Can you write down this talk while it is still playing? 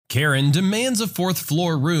Karen demands a fourth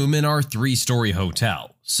floor room in our 3-story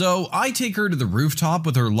hotel, so I take her to the rooftop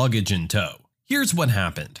with her luggage in tow. Here's what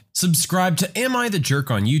happened. Subscribe to Am I the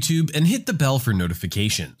Jerk on YouTube and hit the bell for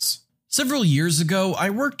notifications. Several years ago, I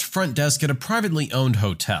worked front desk at a privately owned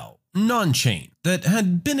hotel, non-chain, that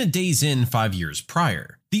had been a Days Inn 5 years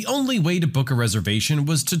prior. The only way to book a reservation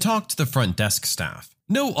was to talk to the front desk staff.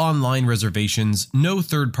 No online reservations, no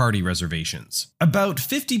third-party reservations. About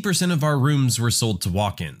 50% of our rooms were sold to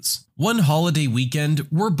walk-ins. One holiday weekend,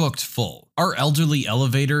 we're booked full. Our elderly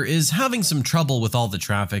elevator is having some trouble with all the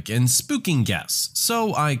traffic and spooking guests,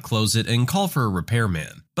 so I close it and call for a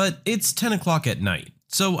repairman. But it's 10 o'clock at night,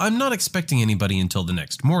 so I'm not expecting anybody until the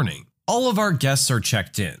next morning. All of our guests are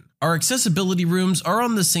checked in. Our accessibility rooms are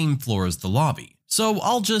on the same floor as the lobby. So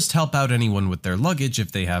I'll just help out anyone with their luggage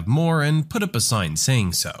if they have more and put up a sign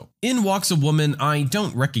saying so. In walks a woman I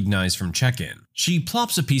don't recognize from check-in. She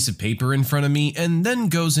plops a piece of paper in front of me and then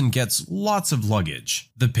goes and gets lots of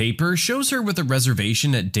luggage. The paper shows her with a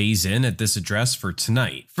reservation at Days Inn at this address for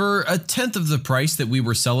tonight, for a tenth of the price that we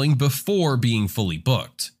were selling before being fully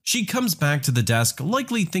booked. She comes back to the desk,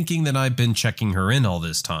 likely thinking that I've been checking her in all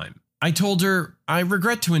this time. I told her, I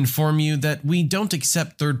regret to inform you that we don't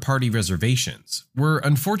accept third-party reservations. We're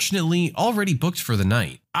unfortunately already booked for the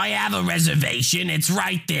night. I have a reservation, it's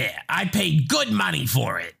right there. I paid good money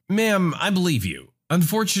for it. Ma'am, I believe you.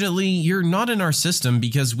 Unfortunately, you're not in our system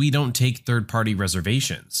because we don't take third-party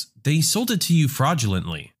reservations. They sold it to you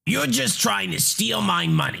fraudulently. You're just trying to steal my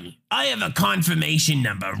money. I have a confirmation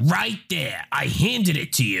number right there. I handed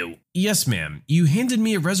it to you. Yes, ma'am. You handed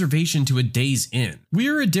me a reservation to a Days Inn.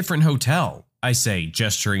 We're a different hotel, I say,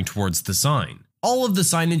 gesturing towards the sign. All of the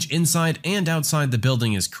signage inside and outside the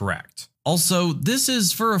building is correct. Also, this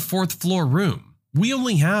is for a 4th floor room. We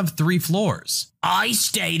only have 3 floors. I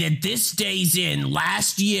stayed at this Days Inn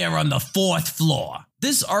last year on the 4th floor.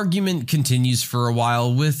 This argument continues for a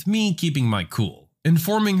while with me keeping my cool,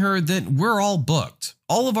 informing her that we're all booked.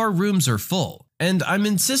 All of our rooms are full, and I'm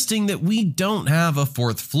insisting that we don't have a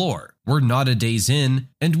 4th floor. We're not a Days Inn,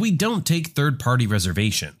 and we don't take third-party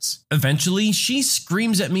reservations. Eventually, she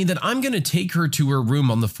screams at me that I'm going to take her to her room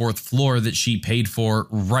on the 4th floor that she paid for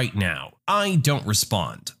right now. I don't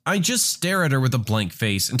respond. I just stare at her with a blank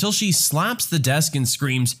face until she slaps the desk and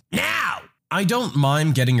screams, "Now!" I don't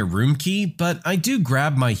mind getting a room key, but I do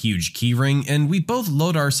grab my huge keyring and we both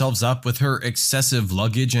load ourselves up with her excessive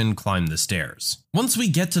luggage and climb the stairs. Once we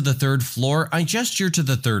get to the 3rd floor, I gesture to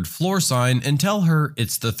the 3rd floor sign and tell her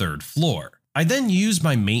it's the 3rd floor. I then use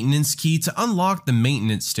my maintenance key to unlock the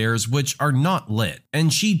maintenance stairs, which are not lit,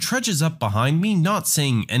 and she trudges up behind me, not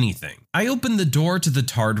saying anything. I open the door to the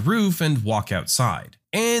tarred roof and walk outside.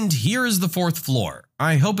 And here is the 4th floor.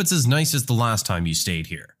 I hope it's as nice as the last time you stayed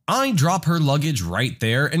here. I drop her luggage right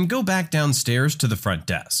there and go back downstairs to the front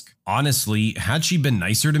desk. Honestly, had she been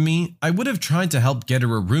nicer to me, I would have tried to help get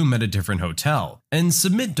her a room at a different hotel and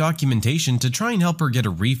submit documentation to try and help her get a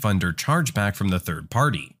refund or chargeback from the third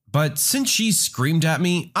party. But since she screamed at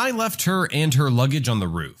me, I left her and her luggage on the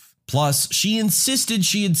roof. Plus, she insisted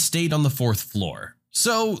she had stayed on the 4th floor.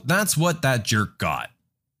 So that's what that jerk got.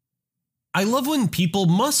 I love when people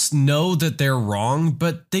must know that they're wrong,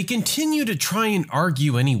 but they continue to try and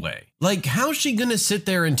argue anyway. Like, how's she gonna sit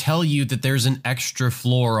there and tell you that there's an extra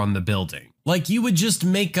floor on the building? Like, you would just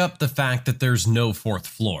make up the fact that there's no 4th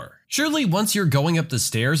floor. Surely once you're going up the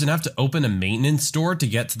stairs and have to open a maintenance door to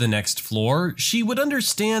get to the next floor, she would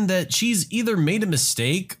understand that she's either made a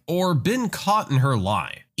mistake or been caught in her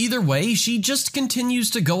lie. Either way, she just continues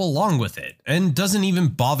to go along with it and doesn't even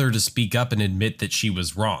bother to speak up and admit that she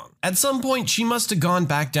was wrong. At some point, she must have gone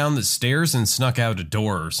back down the stairs and snuck out a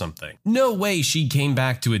door or something. No way she came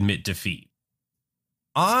back to admit defeat.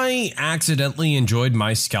 I accidentally enjoyed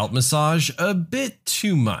my scalp massage a bit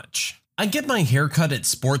too much. I get my haircut at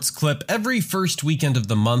Sports Clip every first weekend of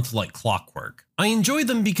the month like clockwork. I enjoy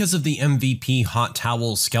them because of the MVP hot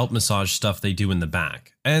towel scalp massage stuff they do in the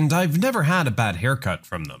back, and I've never had a bad haircut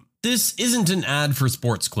from them. This isn't an ad for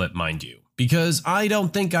Sports Clip, mind you, because I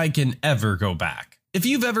don't think I can ever go back. If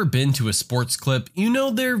you've ever been to a Sports Clip, you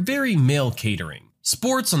know they're very male catering.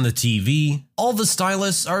 Sports on the TV, all the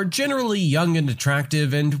stylists are generally young and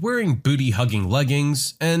attractive and wearing booty-hugging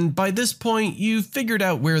leggings, and by this point you've figured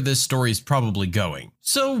out where this story's probably going.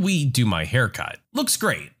 So we do my haircut. Looks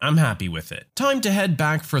great, I'm happy with it. Time to head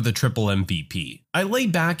back for the triple MVP. I lay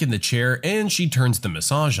back in the chair and she turns the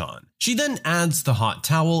massage on. She then adds the hot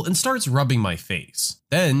towel and starts rubbing my face.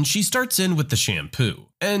 Then she starts in with the shampoo,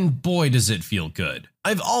 and boy does it feel good.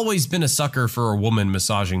 I've always been a sucker for a woman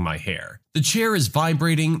massaging my hair. The chair is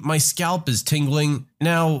vibrating, my scalp is tingling?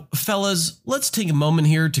 Now, fellas, let's take a moment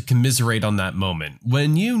here to commiserate on that moment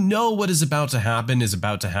when you know what is about to happen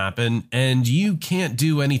and you can't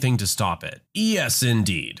do anything to stop it. Yes,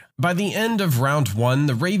 indeed. By the end of round 1,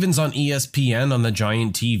 the Ravens on ESPN on the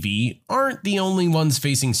giant TV aren't the only ones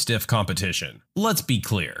facing stiff competition. Let's be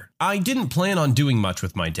clear, I didn't plan on doing much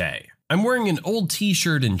with my day. I'm wearing an old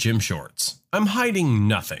t-shirt and gym shorts. I'm hiding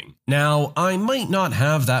nothing. Now, I might not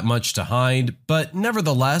have that much to hide, but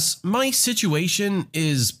nevertheless, my situation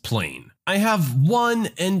is plain. I have one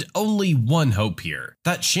and only one hope here.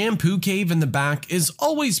 That shampoo cave in the back is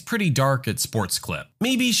always pretty dark at Sports Clip.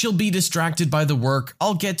 Maybe she'll be distracted by the work,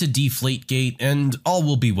 I'll get to Deflategate, and all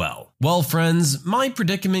will be well. Well, friends, my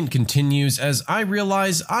predicament continues as I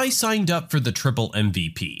realize I signed up for the triple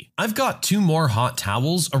MVP. I've got 2 more hot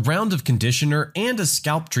towels, a round of conditioner, and a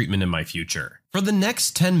scalp treatment in my future. For the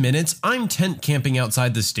next 10 minutes, I'm tent camping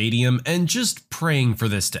outside the stadium and just praying for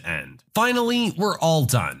this to end. Finally, we're all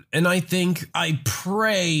done, and I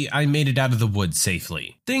pray I made it out of the woods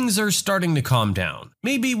safely. Things are starting to calm down.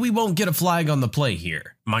 Maybe we won't get a flag on the play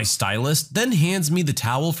here. My stylist then hands me the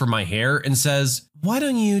towel for my hair and says, "Why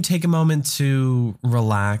don't you take a moment to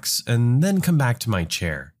relax and then come back to my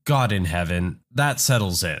chair?" God in heaven, that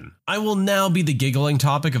settles in. I will now be the giggling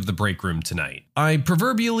topic of the break room tonight. I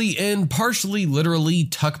proverbially and partially literally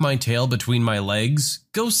tuck my tail between my legs,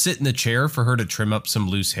 go sit in the chair for her to trim up some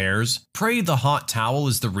loose hairs, pray the hot towel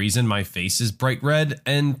is the reason my face is bright red,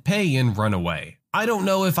 and pay and run away. I don't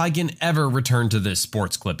know if I can ever return to this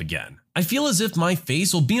Sports Clip again. I feel as if my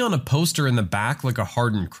face will be on a poster in the back like a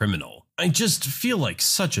hardened criminal. I just feel like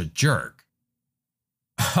such a jerk.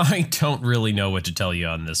 I don't really know what to tell you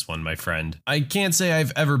on this one, my friend. I can't say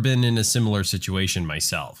I've ever been in a similar situation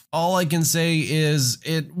myself. All I can say is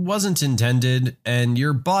it wasn't intended, and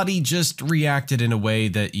your body just reacted in a way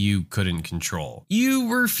that you couldn't control. You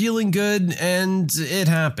were feeling good, and it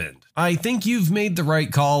happened. I think you've made the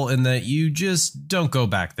right call in that you just don't go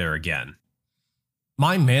back there again.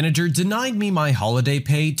 My manager denied me my holiday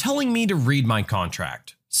pay, telling me to read my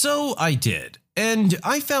contract. So I did. And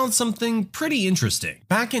I found something pretty interesting.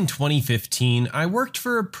 Back in 2015, I worked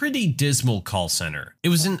for a pretty dismal call center. It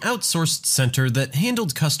was an outsourced center that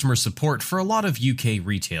handled customer support for a lot of UK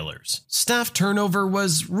retailers. Staff turnover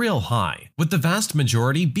was real high, with the vast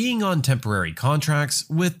majority being on temporary contracts,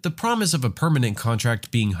 with the promise of a permanent contract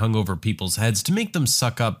being hung over people's heads to make them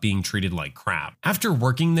suck up being treated like crap. After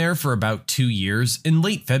working there for about 2 years, in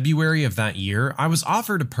late February of that year, I was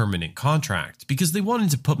offered a permanent contract because they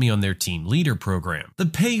wanted to put me on their team leader program. The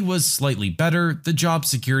pay was slightly better, the job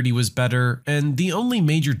security was better, and the only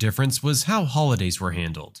major difference was how holidays were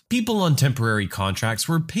handled. People on temporary contracts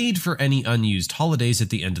were paid for any unused holidays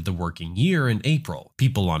at the end of the working year in April.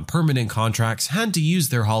 People on permanent contracts had to use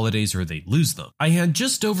their holidays or they'd lose them. I had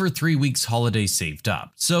just over 3 weeks holidays saved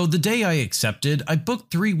up, so the day I accepted, I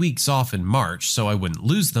booked 3 weeks off in March so I wouldn't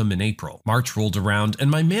lose them in April. March rolled around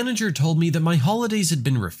and my manager told me that my holidays had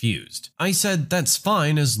been refused. I said that's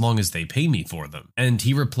fine as long as they pay me for them. And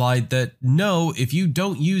he replied that no, if you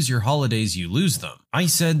don't use your holidays, you lose them. I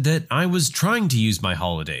said that I was trying to use my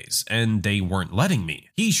holidays and they weren't letting me.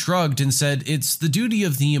 He shrugged and said it's the duty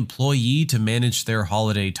of the employee to manage their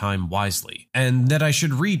holiday time wisely and that I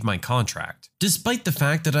should read my contract. Despite the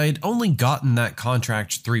fact that I had only gotten that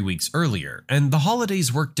contract 3 weeks earlier and the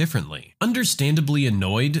holidays worked differently. Understandably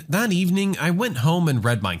annoyed, that evening I went home and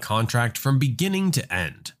read my contract from beginning to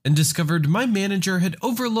end and discovered my manager had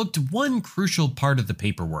overlooked one crucial part of the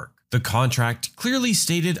paperwork. The contract clearly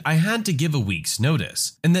stated I had to give a week's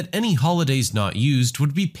notice, and that any holidays not used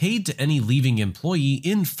would be paid to any leaving employee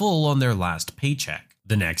in full on their last paycheck.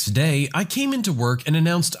 The next day, I came into work and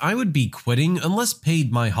announced I would be quitting unless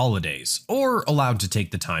paid my holidays, or allowed to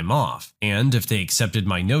take the time off, and if they accepted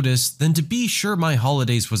my notice, then to be sure my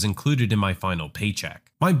holidays was included in my final paycheck.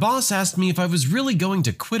 My boss asked me if I was really going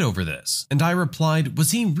to quit over this, and I replied,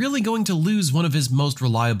 was he really going to lose one of his most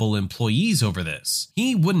reliable employees over this?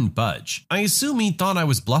 He wouldn't budge. I assume he thought I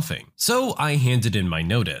was bluffing. So I handed in my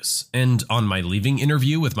notice, and on my leaving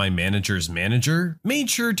interview with my manager's manager,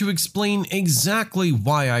 made sure to explain exactly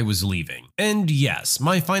why I was leaving. And yes,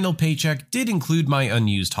 my final paycheck did include my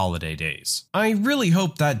unused holiday days. I really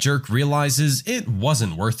hope that jerk realizes it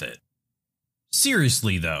wasn't worth it.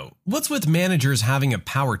 Seriously though, what's with managers having a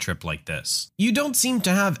power trip like this? You don't seem to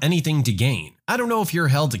have anything to gain. I don't know if you're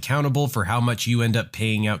held accountable for how much you end up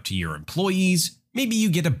paying out to your employees. Maybe you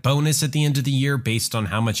get a bonus at the end of the year based on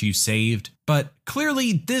how much you saved, but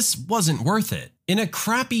clearly this wasn't worth it. In a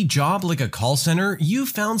crappy job like a call center, you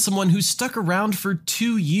found someone who stuck around for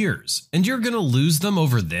 2 years, and you're gonna lose them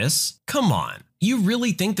over this? Come on. You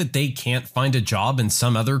really think that they can't find a job in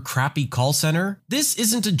some other crappy call center? This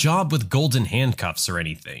isn't a job with golden handcuffs or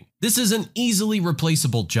anything. This is an easily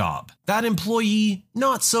replaceable job. That employee,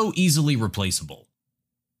 not so easily replaceable.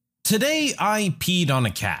 Today, I peed on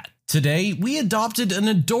a cat. Today, we adopted an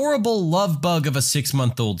adorable love bug of a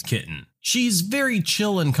 6-month-old kitten. She's very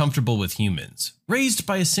chill and comfortable with humans, raised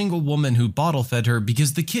by a single woman who bottle fed her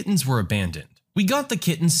because the kittens were abandoned. We got the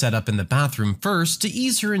kitten set up in the bathroom first to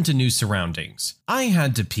ease her into new surroundings. I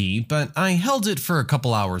had to pee, but I held it for a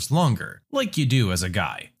couple hours longer, like you do as a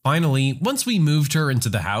guy. Finally, once we moved her into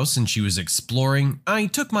the house and she was exploring, I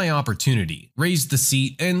took my opportunity, raised the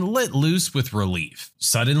seat, and let loose with relief.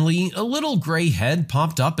 Suddenly, a little gray head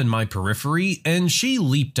popped up in my periphery and she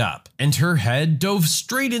leaped up, and her head dove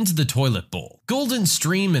straight into the toilet bowl, golden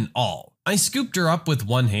stream and all. I scooped her up with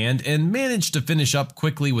one hand and managed to finish up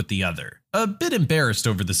quickly with the other. A bit embarrassed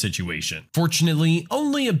over the situation. Fortunately,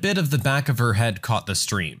 only a bit of the back of her head caught the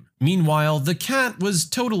stream. Meanwhile, the cat was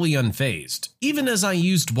totally unfazed, even as I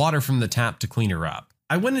used water from the tap to clean her up.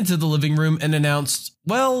 I went into the living room and announced,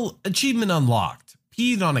 well, achievement unlocked.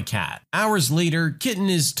 Peed on a cat. Hours later, kitten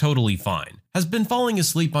is totally fine. Has been falling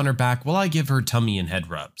asleep on her back while I give her tummy and head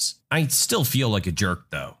rubs. I still feel like a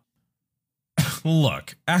jerk though.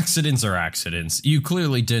 Look, accidents are accidents. You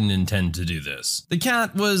clearly didn't intend to do this. The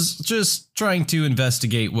cat was just trying to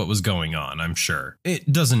investigate what was going on, I'm sure.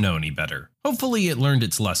 It doesn't know any better. Hopefully it learned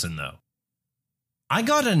its lesson though. I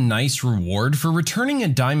got a nice reward for returning a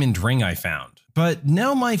diamond ring I found, but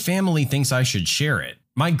now my family thinks I should share it.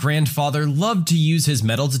 My grandfather loved to use his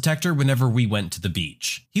metal detector whenever we went to the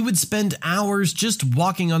beach. He would spend hours just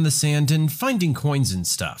walking on the sand and finding coins and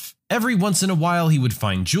stuff. Every once in a while he would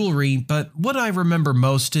find jewelry, but what I remember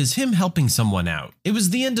most is him helping someone out. It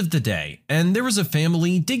was the end of the day, and there was a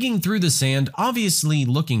family digging through the sand, obviously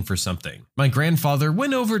looking for something. My grandfather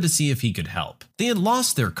went over to see if he could help. They had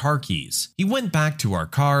lost their car keys. He went back to our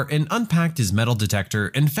car and unpacked his metal detector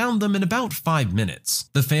and found them in about 5 minutes.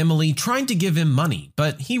 The family tried to give him money,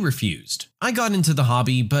 but he refused. I got into the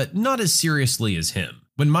hobby, but not as seriously as him.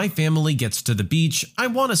 When my family gets to the beach, I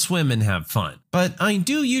want to swim and have fun, but I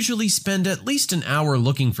do usually spend at least an hour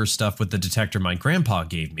looking for stuff with the detector my grandpa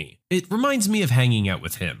gave me. It reminds me of hanging out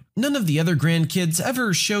with him. None of the other grandkids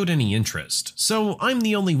ever showed any interest, so I'm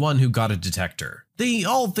the only one who got a detector. They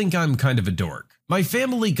all think I'm kind of a dork. My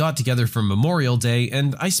family got together for Memorial Day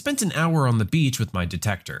and I spent an hour on the beach with my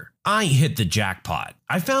detector. I hit the jackpot.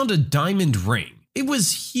 I found a diamond ring. It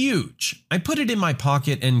was huge. I put it in my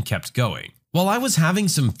pocket and kept going. While I was having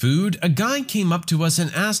some food, a guy came up to us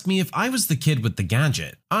and asked me if I was the kid with the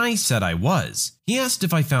gadget. I said I was. He asked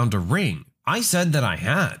if I found a ring. I said that I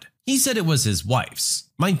had. He said it was his wife's.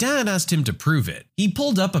 My dad asked him to prove it. He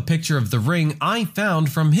pulled up a picture of the ring I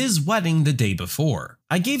found from his wedding the day before.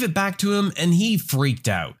 I gave it back to him and he freaked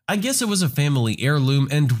out. I guess it was a family heirloom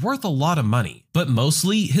and worth a lot of money. But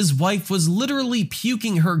mostly, his wife was literally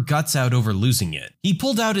puking her guts out over losing it. He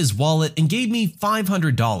pulled out his wallet and gave me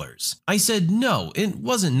 $500. I said no, it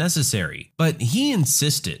wasn't necessary, but he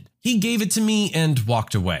insisted. He gave it to me and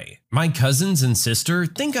walked away. My cousins and sister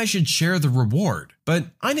think I should share the reward, but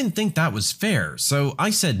I didn't think that was fair, so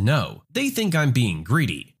I said no. They think I'm being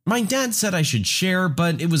greedy. My dad said I should share,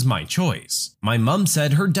 but it was my choice. My mom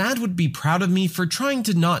said her dad would be proud of me for trying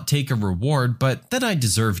to not take a reward, but that I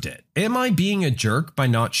deserved it. Am I being a jerk by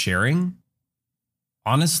not sharing?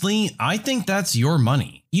 Honestly, I think that's your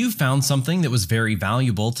money. You found something that was very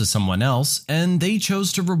valuable to someone else, and they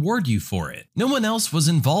chose to reward you for it. No one else was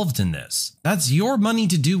involved in this. That's your money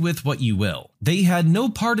to do with what you will. They had no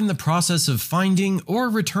part in the process of finding or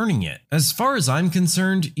returning it. As far as I'm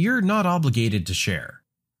concerned, you're not obligated to share.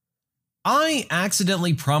 I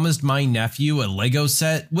accidentally promised my nephew a Lego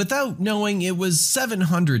set without knowing it was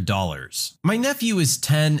 $700. My nephew is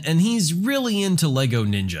 10 and he's really into Lego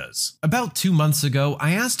ninjas. About 2 months ago,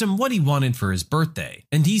 I asked him what he wanted for his birthday,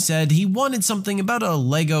 and he said he wanted something about a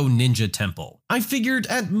Lego ninja temple. I figured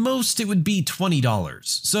at most it would be $20,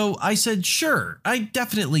 so I said sure, I'd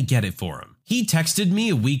definitely get it for him. He texted me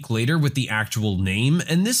a week later with the actual name,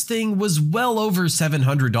 and this thing was well over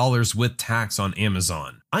 $700 with tax on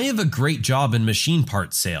Amazon. I have a great job in machine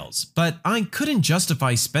parts sales, but I couldn't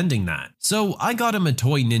justify spending that. So I got him a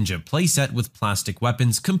toy ninja playset with plastic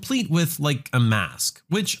weapons complete with like a mask,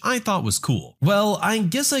 which I thought was cool. Well, I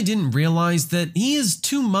guess I didn't realize that he has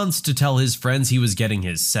 2 months to tell his friends he was getting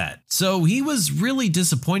his set, so he was really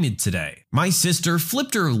disappointed today. My sister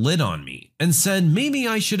flipped her lid on me and said maybe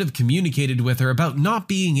I should have communicated with her about not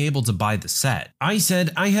being able to buy the set. I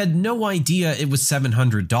said I had no idea it was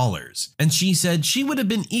 $700, and she said she would have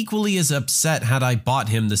been been equally as upset had I bought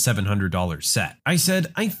him the $700 set. I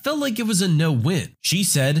said, I felt like it was a no-win. She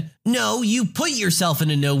said, no, you put yourself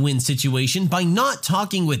in a no-win situation by not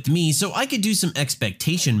talking with me so I could do some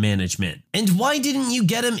expectation management. And why didn't you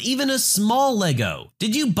get him even a small Lego?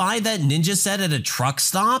 Did you buy that ninja set at a truck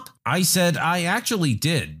stop? I said I actually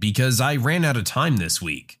did because I ran out of time this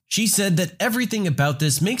week. She said that everything about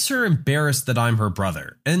this makes her embarrassed that I'm her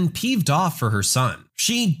brother and peeved off for her son.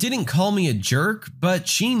 She didn't call me a jerk, but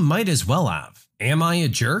she might as well have. Am I a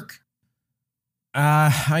jerk?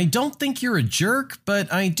 I don't think you're a jerk,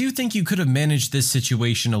 but I do think you could have managed this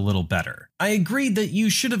situation a little better. I agreed that you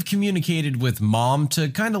should have communicated with mom to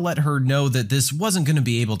kind of let her know that this wasn't going to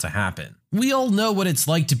be able to happen. We all know what it's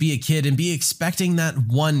like to be a kid and be expecting that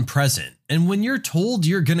one present. And when you're told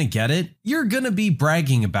you're going to get it, you're going to be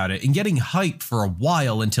bragging about it and getting hyped for a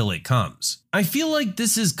while until it comes. I feel like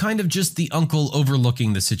this is kind of just the uncle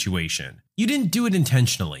overlooking the situation. You didn't do it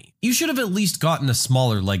intentionally. You should have at least gotten a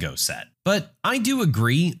smaller Lego set. But I do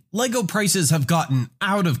agree, Lego prices have gotten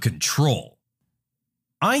out of control.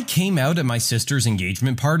 I came out at my sister's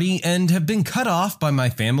engagement party and have been cut off by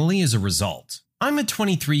my family as a result. I'm a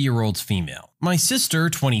 23-year-old female. My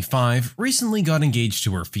sister, 25, recently got engaged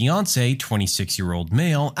to her fiancé, 26-year-old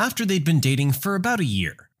male, after they'd been dating for about a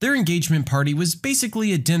year. Their engagement party was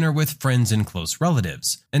basically a dinner with friends and close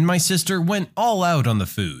relatives, and my sister went all out on the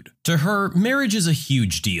food. To her, marriage is a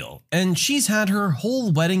huge deal, and she's had her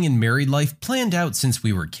whole wedding and married life planned out since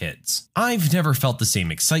we were kids. I've never felt the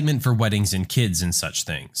same excitement for weddings and kids and such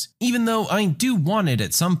things, even though I do want it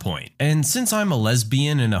at some point. And since I'm a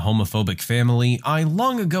lesbian in a homophobic family, I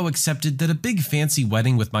long ago accepted that a big fancy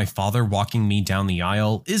wedding with my father walking me down the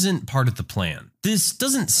aisle isn't part of the plan. This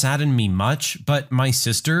doesn't sadden me much, but my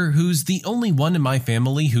sister, who's the only one in my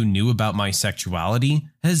family who knew about my sexuality,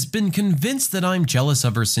 has been convinced that I'm jealous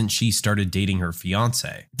of her since she started dating her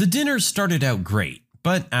fiancé. The dinner started out great,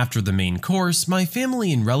 but after the main course, my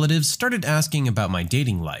family and relatives started asking about my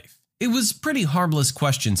dating life. It was pretty harmless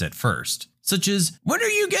questions at first, such as, when are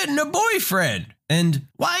you getting a boyfriend? And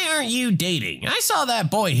why aren't you dating? I saw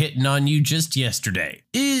that boy hitting on you just yesterday.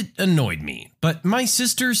 It annoyed me, but my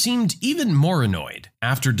sister seemed even more annoyed.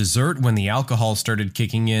 After dessert, when the alcohol started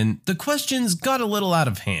kicking in, the questions got a little out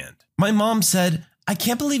of hand. My mom said, I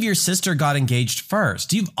can't believe your sister got engaged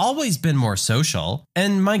first. You've always been more social.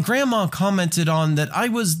 And my grandma commented on that I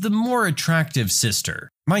was the more attractive sister.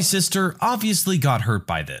 My sister obviously got hurt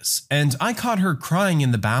by this, and I caught her crying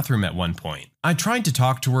in the bathroom at one point. I tried to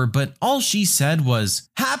talk to her, but all she said was,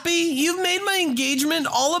 Happy, you've made my engagement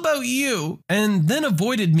all about you, and then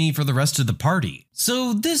avoided me for the rest of the party.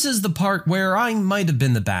 So this is the part where I might have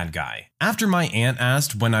been the bad guy. After my aunt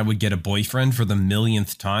asked when I would get a boyfriend for the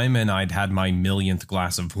millionth time and I'd had my millionth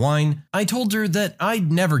glass of wine, I told her that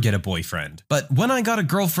I'd never get a boyfriend, but when I got a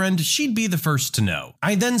girlfriend, she'd be the first to know.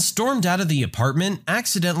 I then stormed out of the apartment,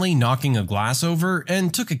 accidentally knocking a glass over,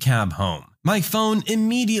 and took a cab home. My phone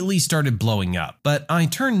immediately started blowing up, but I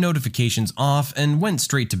turned notifications off and went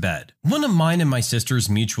straight to bed. One of mine and my sister's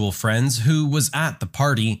mutual friends, who was at the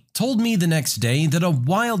party, told me the next day that a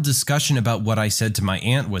wild discussion about what I said to my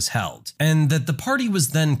aunt was held, and that the party was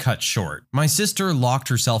then cut short. My sister locked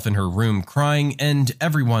herself in her room crying, and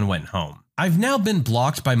everyone went home. I've now been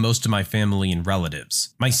blocked by most of my family and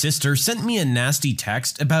relatives. My sister sent me a nasty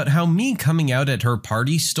text about how me coming out at her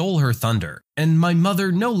party stole her thunder, and my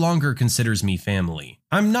mother no longer considers me family.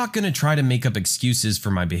 I'm not going to try to make up excuses for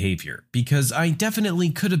my behavior, because I definitely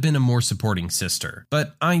could have been a more supporting sister,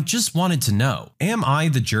 but I just wanted to know, am I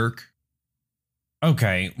the jerk?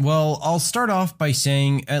 Okay, well, I'll start off by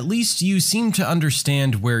saying at least you seem to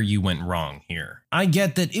understand where you went wrong here. I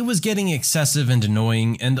get that it was getting excessive and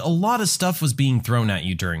annoying, and a lot of stuff was being thrown at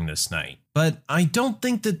you during this night. But I don't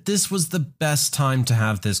think that this was the best time to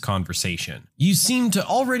have this conversation. You seem to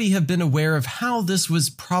already have been aware of how this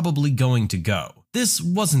was probably going to go. This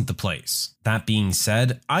wasn't the place. That being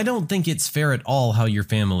said, I don't think it's fair at all how your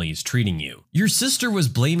family is treating you. Your sister was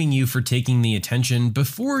blaming you for taking the attention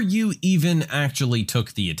before you even actually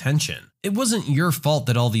took the attention. It wasn't your fault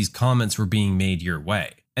that all these comments were being made your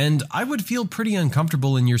way. And I would feel pretty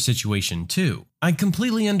uncomfortable in your situation too. I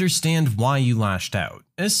completely understand why you lashed out,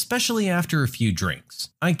 especially after a few drinks.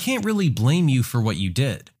 I can't really blame you for what you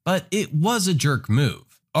did, but it was a jerk move.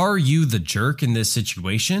 Are you the jerk in this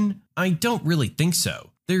situation? I don't really think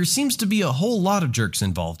so. There seems to be a whole lot of jerks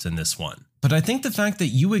involved in this one. But I think the fact that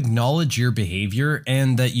you acknowledge your behavior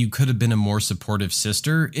and that you could have been a more supportive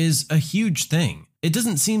sister is a huge thing. It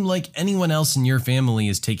doesn't seem like anyone else in your family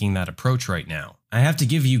is taking that approach right now. I have to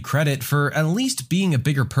give you credit for at least being a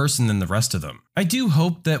bigger person than the rest of them. I do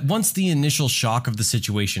hope that once the initial shock of the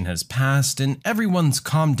situation has passed and everyone's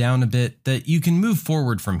calmed down a bit, that you can move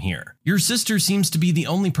forward from here. Your sister seems to be the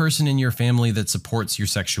only person in your family that supports your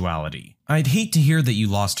sexuality. I'd hate to hear that you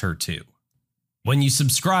lost her too. When you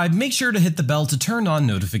subscribe, make sure to hit the bell to turn on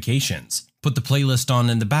notifications. Put the playlist on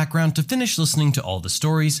in the background to finish listening to all the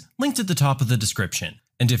stories, linked at the top of the description.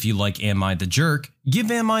 And if you like Am I the Jerk, give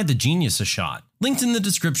Am I the Genius a shot, linked in the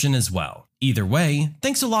description as well. Either way,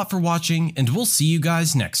 thanks a lot for watching, and we'll see you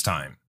guys next time.